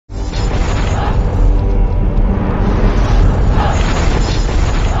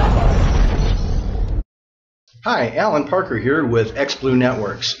Hi, Alan Parker here with XBlue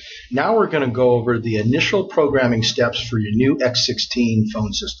Networks. Now we're going to go over the initial programming steps for your new X16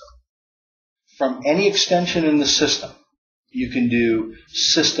 phone system. From any extension in the system, you can do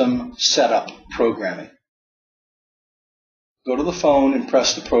system setup programming. Go to the phone and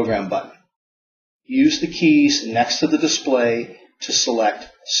press the program button. Use the keys next to the display to select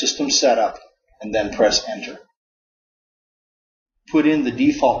system setup and then press enter. Put in the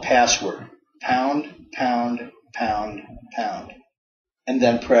default password, pound, pound, pound, pound, and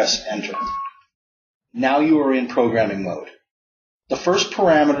then press enter. Now you are in programming mode. The first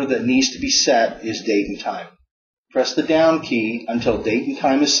parameter that needs to be set is date and time. Press the down key until date and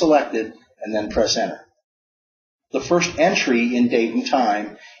time is selected and then press enter. The first entry in date and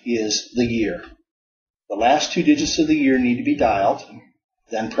time is the year. The last two digits of the year need to be dialed,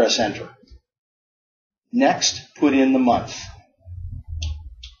 then press enter. Next, put in the month,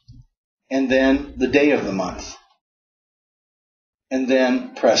 and then the day of the month, and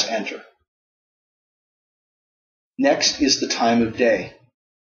then press enter. Next is the time of day.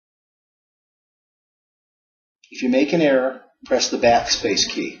 If you make an error, press the backspace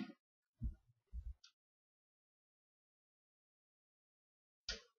key.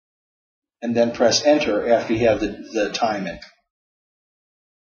 And then press enter after you have the time in.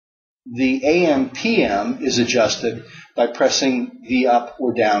 The AM/PM is adjusted by pressing the up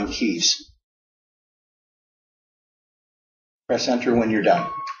or down keys. Press enter when you're done.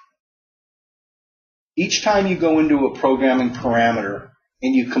 Each time you go into a programming parameter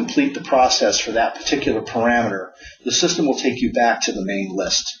and you complete the process for that particular parameter, the system will take you back to the main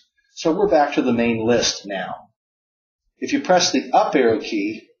list. So we're back to the main list now. If you press the up arrow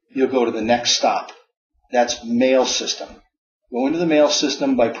key, you'll go to the next stop. That's mail system. Go into the mail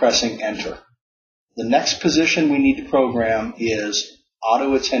system by pressing enter. The next position we need to program is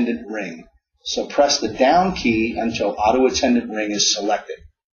auto attendant ring. So press the down key until auto attendant ring is selected.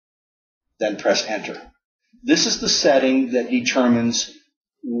 Then press enter. This is the setting that determines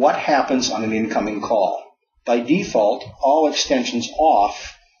what happens on an incoming call. By default, all extensions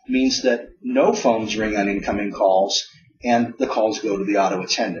off means that no phones ring on incoming calls and the calls go to the auto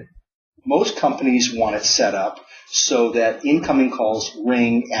attendant. Most companies want it set up so that incoming calls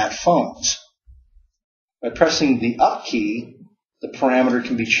ring at phones. By pressing the up key, the parameter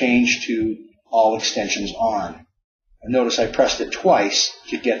can be changed to all extensions on. And notice I pressed it twice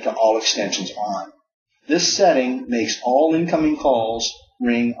to get to all extensions on. This setting makes all incoming calls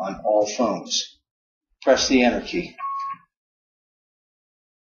ring on all phones. Press the enter key.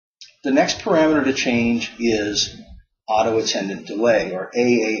 The next parameter to change is auto attendant delay, or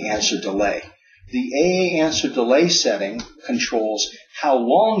AA answer delay. The AA answer delay setting controls how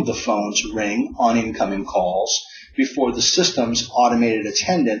long the phones ring on incoming calls before the system's automated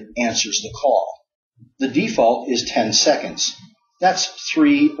attendant answers the call. The default is 10 seconds. That's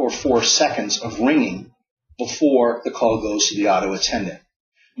 3 or 4 seconds of ringing before the call goes to the auto attendant.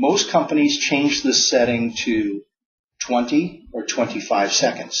 Most companies change this setting to 20 or 25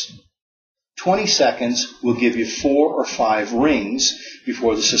 seconds. 20 seconds will give you 4 or 5 rings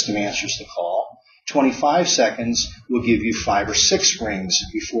before the system answers the call. 25 seconds will give you 5 or 6 rings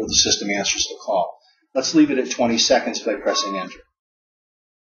before the system answers the call. Let's leave it at 20 seconds by pressing enter.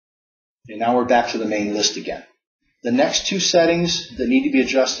 Okay, now we're back to the main list again. The next two settings that need to be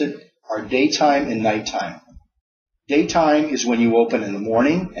adjusted are daytime and nighttime. Daytime is when you open in the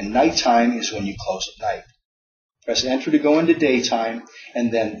morning, and nighttime is when you close at night. Press enter to go into daytime,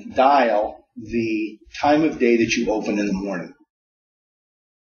 and then dial the time of day that you open in the morning.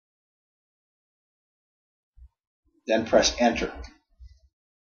 Then press enter.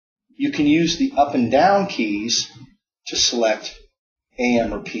 You can use the up and down keys to select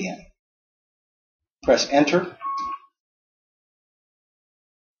AM or PM. Press enter,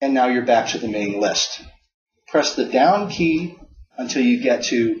 and now you're back to the main list. Press the down key until you get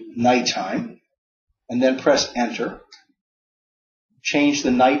to nighttime, and then press enter. Change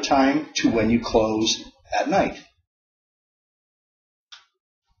the nighttime to when you close at night.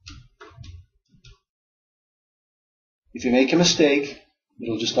 If you make a mistake,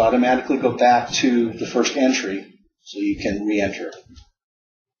 it'll just automatically go back to the first entry so you can re-enter it.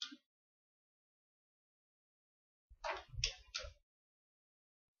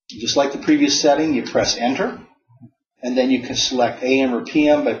 Just like the previous setting, you press enter, and then you can select AM or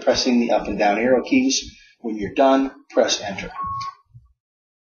PM by pressing the up and down arrow keys. When you're done, press enter.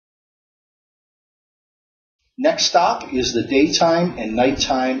 Next stop is the daytime and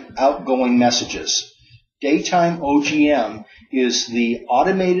nighttime outgoing messages. Daytime OGM is the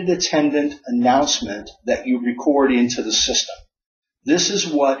automated attendant announcement that you record into the system. This is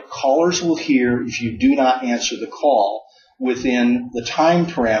what callers will hear if you do not answer the call within the time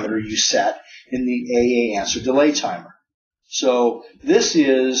parameter you set in the AA answer delay timer. So this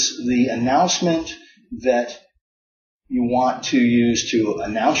is the announcement that you want to use to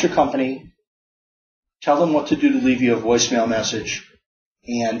announce your company, tell them what to do to leave you a voicemail message,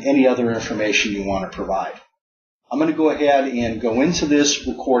 and any other information you want to provide. I'm going to go ahead and go into this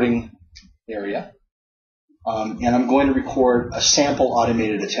recording area, and I'm going to record a sample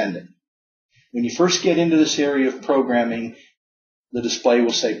automated attendant. When you first get into this area of programming, the display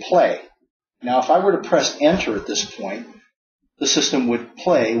will say play. Now, if I were to press enter at this point, the system would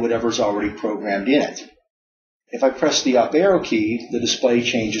play whatever's already programmed in it. If I press the up arrow key, the display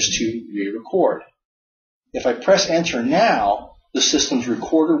changes to re-record. If I press enter now, the system's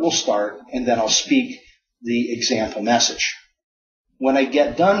recorder will start, and then I'll speak the example message. When I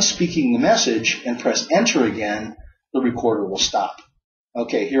get done speaking the message and press enter again, the recorder will stop.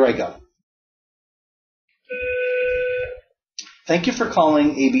 Okay, here I go. Thank you for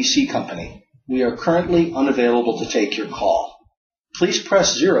calling ABC Company. We are currently unavailable to take your call. Please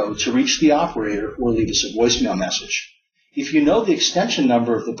press 0 to reach the operator or leave us a voicemail message. If you know the extension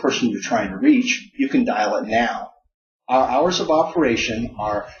number of the person you're trying to reach, you can dial it now. Our hours of operation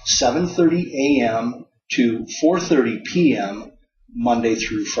are 7:30 a.m. to 4:30 p.m. Monday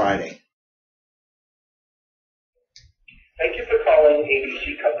through Friday. Thank you for calling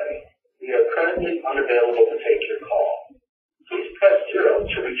ABC Company. We are currently unavailable to take your call. Please press 0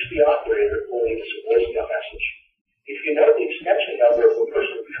 to reach the operator or leave us a voicemail message. If you know the extension number of the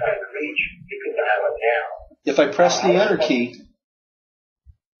person you're trying to reach, you can dial it now. If I press the enter key,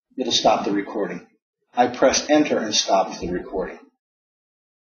 it'll stop the recording. I press enter and stop the recording.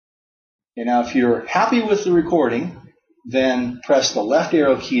 Okay, now if you're happy with the recording, then press the left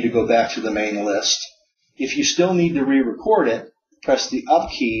arrow key to go back to the main list. If you still need to re-record it, press the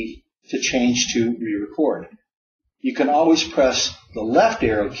up key to change to re-record. You can always press the left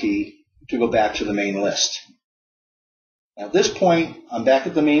arrow key to go back to the main list. Now at this point, I'm back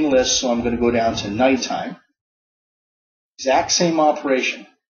at the main list, so I'm going to go down to nighttime. Exact same operation.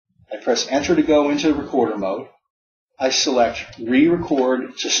 I press enter to go into recorder mode. I select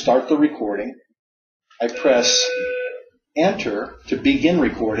re-record to start the recording. I press enter to begin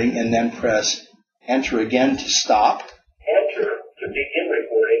recording and then press enter again to stop. Enter to begin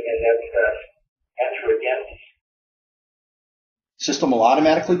recording and then press enter again. System will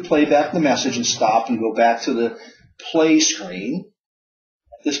automatically play back the message and stop and go back to the play screen.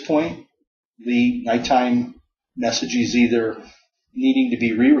 At this point, the nighttime message is either needing to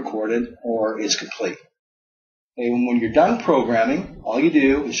be re-recorded or is complete. Okay, when you're done programming, all you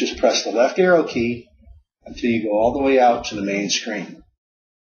do is just press the left arrow key until you go all the way out to the main screen.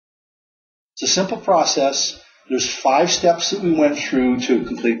 It's a simple process. There's 5 steps that we went through to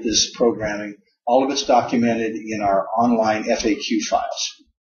complete this programming. All of it's documented in our online FAQ files.